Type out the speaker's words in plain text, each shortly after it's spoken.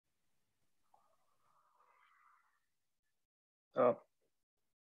Uh,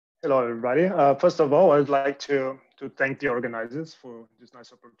 Hello, everybody. First of all, I'd like to thank the organizers for this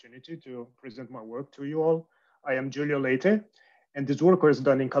nice opportunity to present my work to you all. I am Julio Leite, and this work was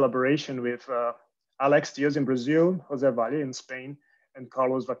done in collaboration with Alex Diaz in Brazil, José Valle in Spain, and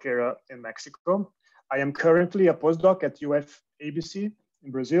Carlos Vaquera in Mexico. I am currently a postdoc at UFABC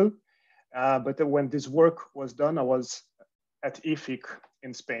in Brazil, but when this work was done, I was at IFIC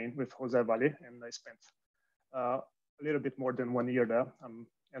in Spain with José Valle, and I spent a little bit more than 1 year there.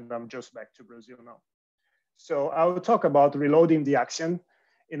 And I'm just back to Brazil now. So I will talk about reloading the Axion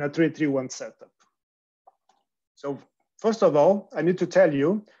in a 331 setup. So first of all, I need to tell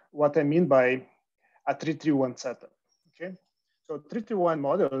you what I mean by a 331 setup, okay? So 331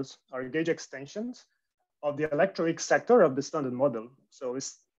 models are gauge extensions of the electroweak sector of the standard model. So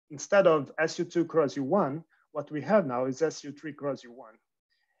instead of SU2 cross U1, what we have now is SU3 cross U1.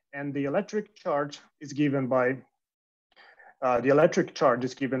 And the electric charge is given by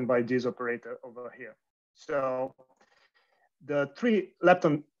this operator over here. So the 3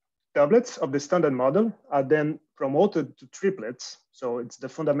 lepton doublets of the standard model are then promoted to triplets. So it's the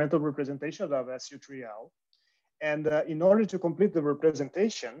fundamental representation of SU3L. And in order to complete the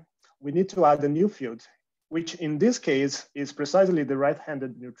representation, we need to add a new field, which in this case is precisely the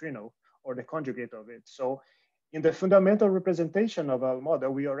right-handed neutrino, or the conjugate of it. So in the fundamental representation of our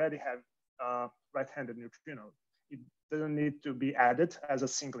model, we already have right-handed neutrino. It doesn't need to be added as a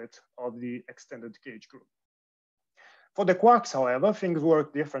singlet of the extended gauge group. For the quarks, however, things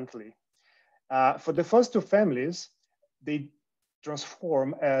work differently. For the first two families, they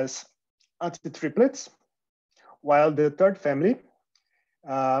transform as anti-triplets, while the third family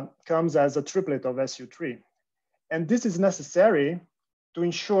comes as a triplet of SU3. And this is necessary to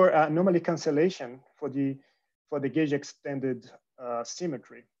ensure anomaly cancellation for the gauge extended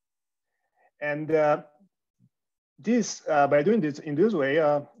symmetry. And by doing this in this way,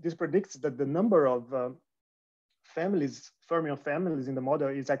 this predicts that the number of fermion families in the model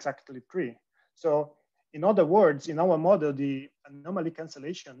is exactly 3. So in other words, in our model, the anomaly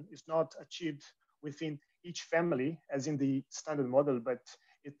cancellation is not achieved within each family as in the standard model, but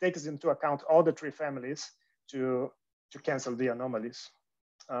it takes into account all the 3 families to cancel the anomalies.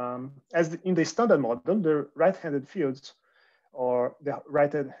 In the standard model, the right-handed fields, or the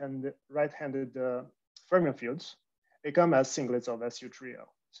right-handed fermion fields, they come as singlets of SU3L.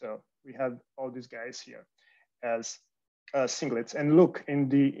 So we have all these guys here as singlets. And look,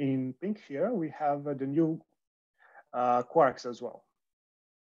 in pink here, we have the new quarks as well.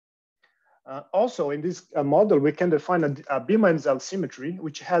 Also, in this model, we can define a B-Zell symmetry,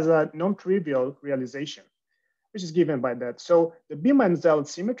 which has a non-trivial realization, which is given by that. So the B-Zell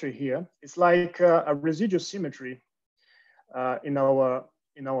symmetry here is like a residual symmetry in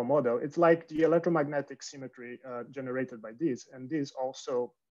our model. It's like the electromagnetic symmetry generated by this, and this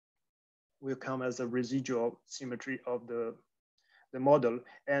also will come as a residual symmetry of the model.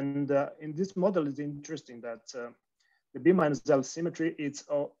 And in this model, it's interesting that the B-Zell symmetry is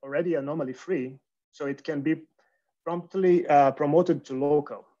already anomaly free, so it can be promptly promoted to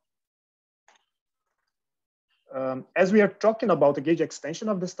local. As we are talking about the gauge extension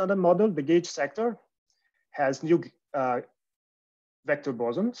of the standard model, the gauge sector has new vector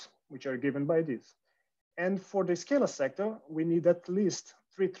bosons, which are given by this. And for the scalar sector, we need at least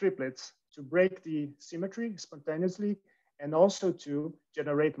 3 triplets to break the symmetry spontaneously and also to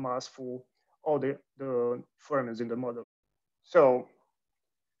generate mass for all the fermions in the model. So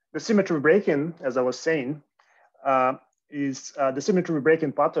the symmetry break-in, as I was saying, is the symmetry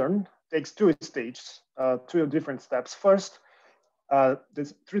break-in pattern takes 2 stages, 2 different steps. First,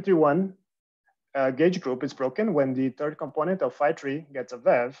 this 331 gauge group is broken when the third component of phi3 gets a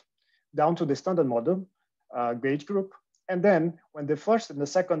VEV down to the standard model gauge group. And then when the first and the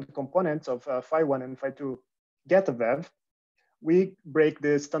second components of phi1 and phi2 get a VEV, we break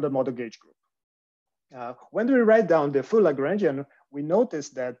the standard model gauge group. When we write down the full Lagrangian, we notice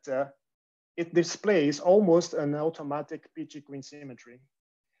that it displays almost an automatic Peccei-Quinn symmetry.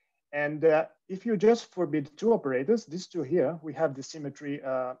 And if you just forbid 2 operators, these 2 here, we have the symmetry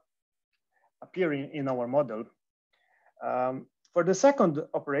appearing in our model. For the second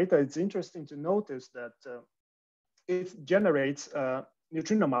operator, it's interesting to notice that it generates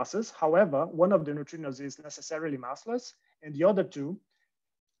neutrino masses. However, one of the neutrinos is necessarily massless, and the other 2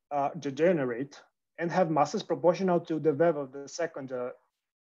 degenerate and have masses proportional to the VEV of the second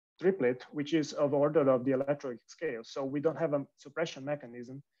triplet, which is of order of the electroweak scale. So we don't have a suppression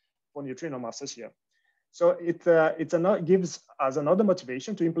mechanism for neutrino masses here. So it gives us another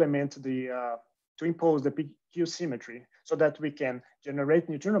motivation to implement to impose the PQ symmetry so that we can generate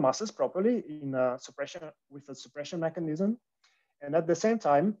neutrino masses properly in with a suppression mechanism And at the same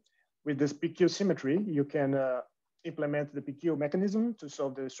time, with this PQ symmetry, you can implement the PQ mechanism to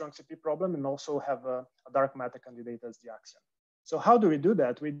solve the strong CP problem and also have a dark matter candidate as the axion. So how do we do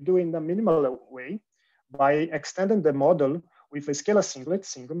that? We do in a minimal way by extending the model with a scalar singlet,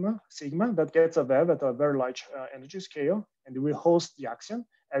 sigma, that gets a VEV at a very large energy scale, and we host the axion,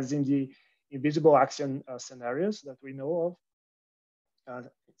 as in the invisible axion scenarios that we know of,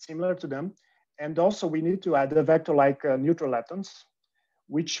 similar to them. And also we need to add a vector like neutral leptons,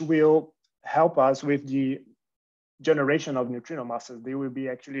 which will help us with the generation of neutrino masses. They will be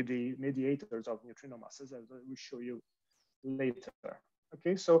actually the mediators of neutrino masses, as I will show you later.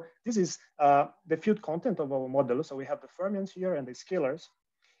 Okay, so this is the field content of our model. So we have the fermions here and the scalars.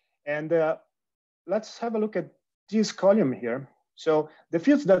 And let's have a look at this column here. So the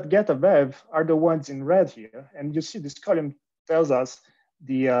fields that get a VEV are the ones in red here. And you see this column tells us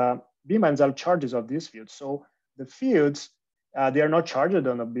the B-Manzel charges of these fields. So the fields, they are not charged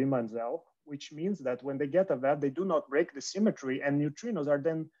on a B-Manzel, which means that when they get a VEV, they do not break the symmetry, and neutrinos are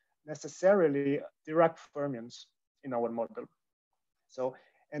then necessarily Dirac fermions in our model. So,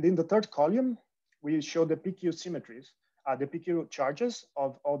 and in the third column, we show the PQ symmetries, the PQ charges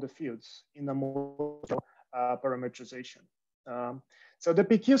of all the fields in a model parametrization. So the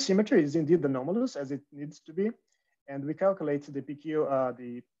PQ symmetry is indeed anomalous, as it needs to be, and we calculate the PQ,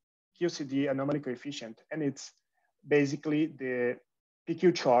 the QCD anomaly coefficient, and it's basically the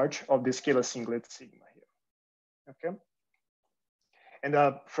PQ charge of the scalar singlet sigma here. Okay. And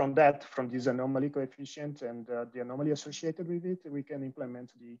from this anomaly coefficient and the anomaly associated with it, we can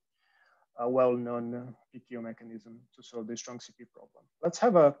implement the well-known PQ mechanism to solve the strong CP problem. Let's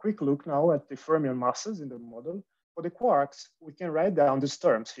have a quick look now at the fermion masses in the model. For the quarks, we can write down these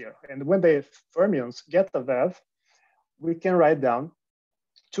terms here. And when the fermions get a VEV, we can write down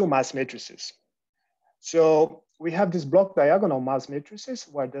two mass matrices. So we have these block diagonal mass matrices,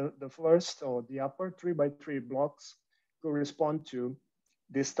 where the first or the upper 3x3 blocks correspond to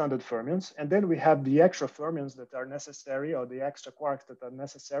the standard fermions. And then we have the extra fermions that are necessary, or the extra quarks that are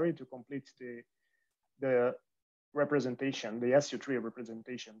necessary to complete the representation, the SU3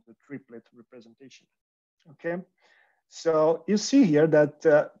 representation, the triplet representation. Okay. So you see here that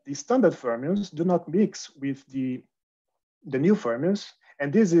the standard fermions do not mix with the new fermions.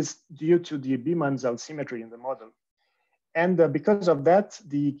 And this is due to the B-Manzel symmetry in the model. And because of that,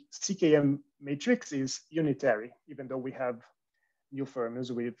 the CKM matrix is unitary, even though we have new fermions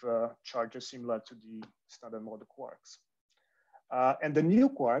with charges similar to the standard model quarks. And the new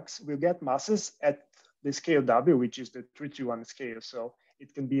quarks will get masses at the scale W, which is the 3-to-1 scale. So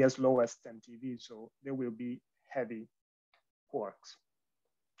it can be as low as 10 TeV. So there will be heavy quarks.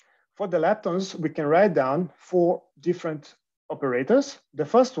 For the leptons, we can write down 4 different operators. The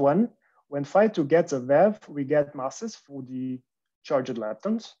first one, when phi2 gets a VEV, we get masses for the charged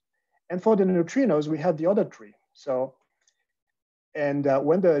leptons. And for the neutrinos, we have the other 3. So, and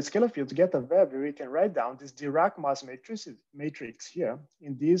when the scalar fields get a VEV, we can write down this Dirac mass matrix here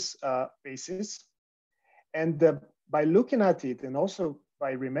in these bases. And by looking at it, and also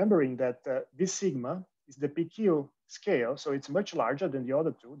by remembering that this sigma is the PQ scale, so it's much larger than the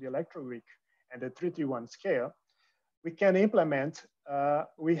other 2, the electroweak and the 3-to-1 scale, we can implement,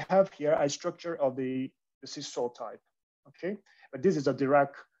 we have here a structure of the seesaw type, okay? But this is a Dirac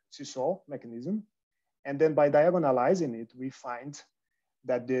seesaw mechanism. And then by diagonalizing it, we find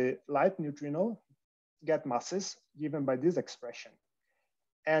that the light neutrino get masses given by this expression.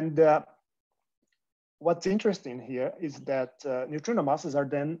 And what's interesting here is that neutrino masses are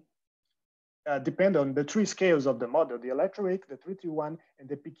then depend on the 3 scales of the model, the electroweak, the 3-to-1, and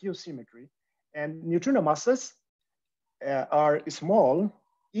the PQ symmetry. And neutrino masses are small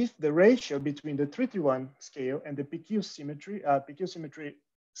if the ratio between the 3-to-1 scale and the PQ symmetry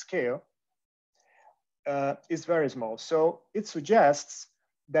scale is very small. So it suggests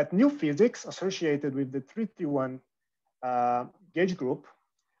that new physics associated with the 3-to-1 gauge group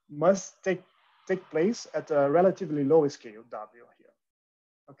must take place at a relatively low scale, W here,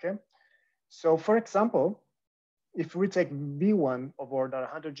 okay? So for example, if we take V1 over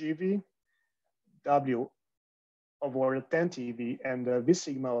 100 GeV, W over 10 TeV, and V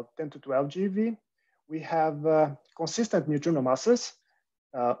sigma of 10 to 12 GeV, we have consistent neutrino masses,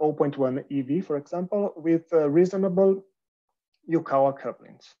 0.1 EV, for example, with reasonable Yukawa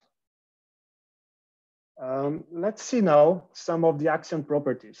couplings. Let's see now some of the axion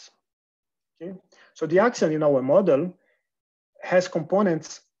properties. Okay, so the axion in our model has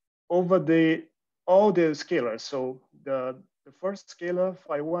components over all the scalars. So the first scalar,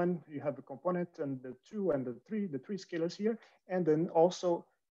 phi1, you have a component, and the 2 and the 3 scalars here, and then also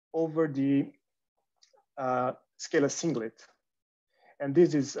over the scalar singlet. And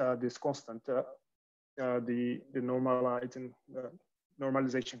this is this constant, the normalization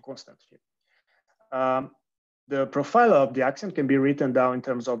constant here. The profile of the axion can be written down in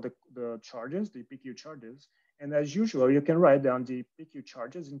terms of the charges, the PQ charges. And as usual, you can write down the PQ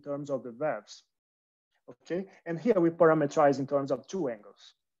charges in terms of the vevs. Okay, and here we parameterize in terms of two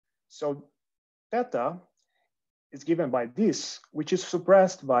angles. So theta is given by this, which is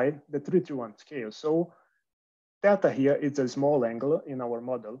suppressed by the 3-to-1 scale. So theta here is a small angle in our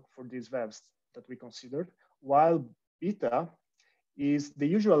model for these vevs that we considered, while beta is the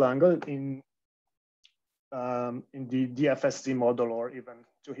usual angle in the DFSZ model or even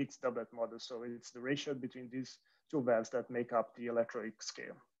 2 Higgs doublet model. So it's the ratio between these two vevs that make up the electroweak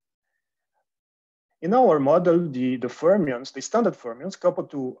scale. In our model, the fermions, the standard fermions,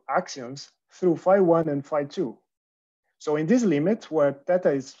 coupled to axions through phi1 and phi2. So in this limit, where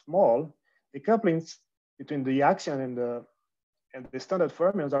theta is small, the couplings between the axion and the standard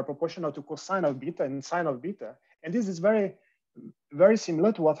fermions are proportional to cosine of beta and sine of beta. And this is very, very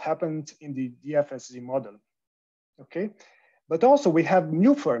similar to what happened in the DFSZ model. Okay, but also we have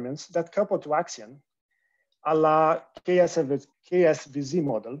new fermions that couple to axion a la KSVZ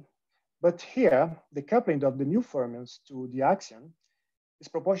model. But here, the coupling of the new fermions to the axion is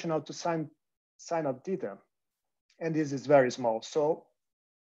proportional to sine of theta. And this is very small. So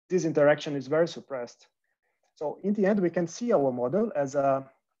this interaction is very suppressed. So in the end, we can see our model as a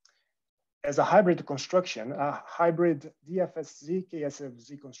hybrid construction, a hybrid DFSZ,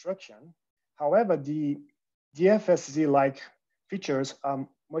 KSVZ construction. However, the DFSZ-like features are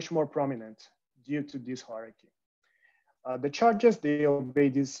much more prominent due to this hierarchy. The charges, they obey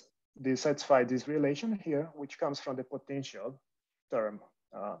this, they satisfy this relation here, which comes from the potential term.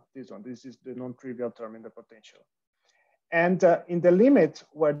 This is the non-trivial term in the potential. And in the limit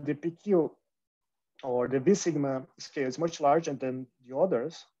where the PQ or the V sigma scale is much larger than the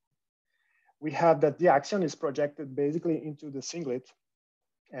others, we have that the axion is projected basically into the singlet,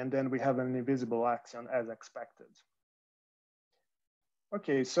 and then we have an invisible axion as expected.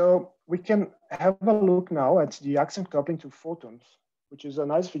 Okay, so we can have a look now at the axion coupling to photons, which is a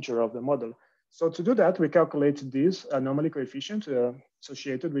nice feature of the model. So to do that, we calculate this anomaly coefficient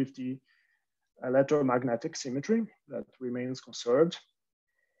associated with the electromagnetic symmetry that remains conserved.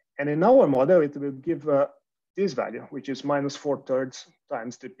 And in our model, it will give this value, which is -4/3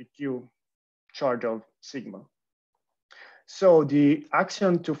 times the PQ charge of sigma. So the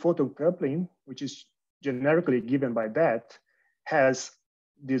axion to photon coupling, which is generically given by that, has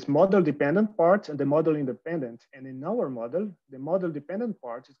this model dependent part and the model independent. And in our model, the model dependent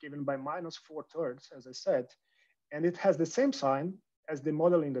part is given by -4/3, as I said, and it has the same sign as the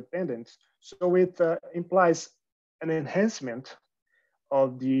model independent. So it implies an enhancement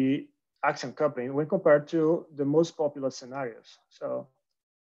of the axion coupling when compared to the most popular scenarios. So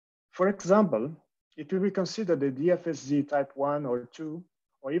for example, if we consider the DFSZ type 1 or 2,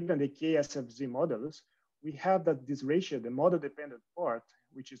 or even the KSFZ models, we have that this ratio, the model dependent part,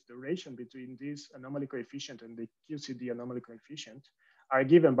 which is the ratio between this anomaly coefficient and the QCD anomaly coefficient, are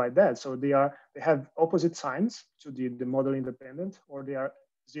given by that. So they have opposite signs to the model independent, or they are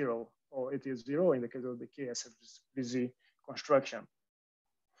 0, or it is 0 in the case of the KSFZ construction.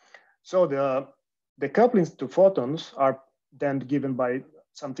 So the couplings to photons are then given by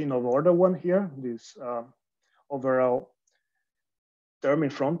something of order 1 here, this overall term in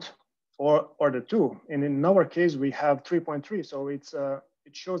front, or order 2. And in our case, we have 3.3. So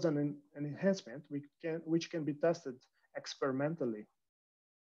it shows an enhancement which can be tested experimentally.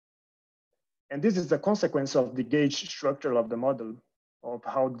 And this is the consequence of the gauge structure of the model, of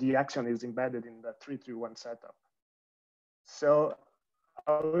how the axion is embedded in the 3-3-1 setup. So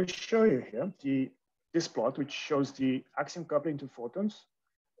I will show you here this plot, which shows the axion coupling to photons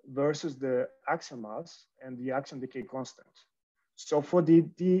versus the axion mass and the axion decay constant. So for the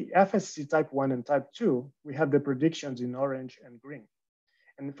DFSZ type 1 and type 2, we have the predictions in orange and green.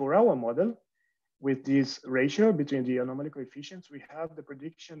 And for our model, with this ratio between the anomaly coefficients, we have the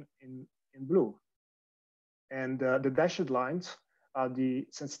prediction in blue. And the dashed lines are the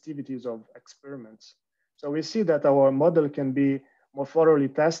sensitivities of experiments. So we see that our model can be more thoroughly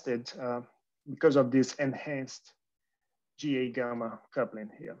tested because of this enhanced GA gamma coupling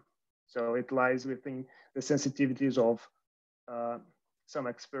here. So it lies within the sensitivities of some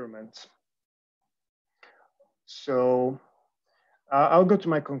experiments. So I'll go to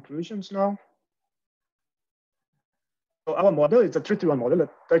my conclusions now. So our model is a 3-to-1 model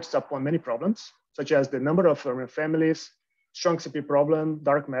that touches upon many problems, such as the number of fermion families, strong CP problem,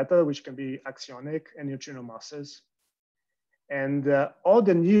 dark matter, which can be axionic, and neutrino masses. And all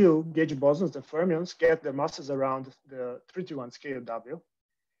the new gauge bosons and fermions get their masses around the 3-to-1 scale W.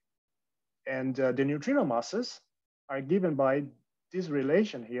 And the neutrino masses are given by this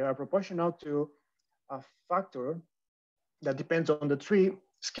relation here, are proportional to a factor that depends on the 3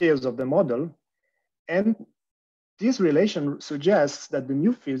 scales of the model. And this relation suggests that the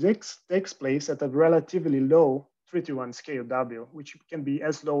new physics takes place at a relatively low 3-to-1 scale W, which can be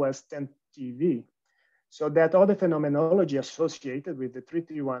as low as 10 TeV. So that all the phenomenology associated with the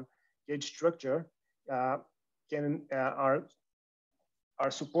 3-to-1 gauge structure are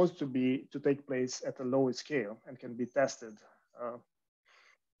supposed to take place at a low scale and can be tested.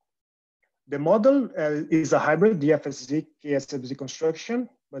 The model is a hybrid DFSZ KSFZ construction,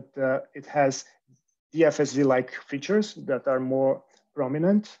 but it has DFSZ-like features that are more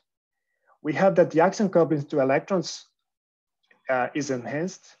prominent. We have that the Axion coupling to electrons is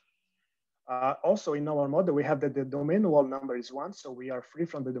enhanced. Also in our model, we have that the domain wall number is 1, so we are free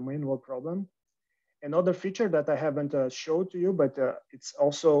from the domain wall problem. Another feature that I haven't showed to you, but it's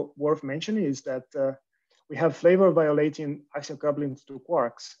also worth mentioning, is that we have flavor-violating Axion couplings to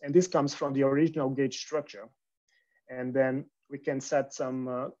quarks, and this comes from the original gauge structure. And then we can set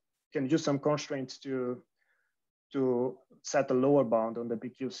some, can use some constraints to set a lower bound on the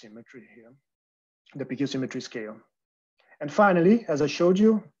PQ symmetry here, the PQ symmetry scale. And finally, as I showed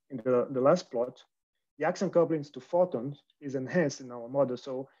you in the last plot, the Axion couplings to photons is enhanced in our model.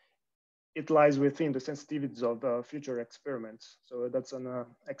 So it lies within the sensitivities of future experiments. So that's an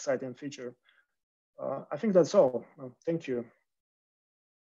exciting feature. I think that's all. Thank you.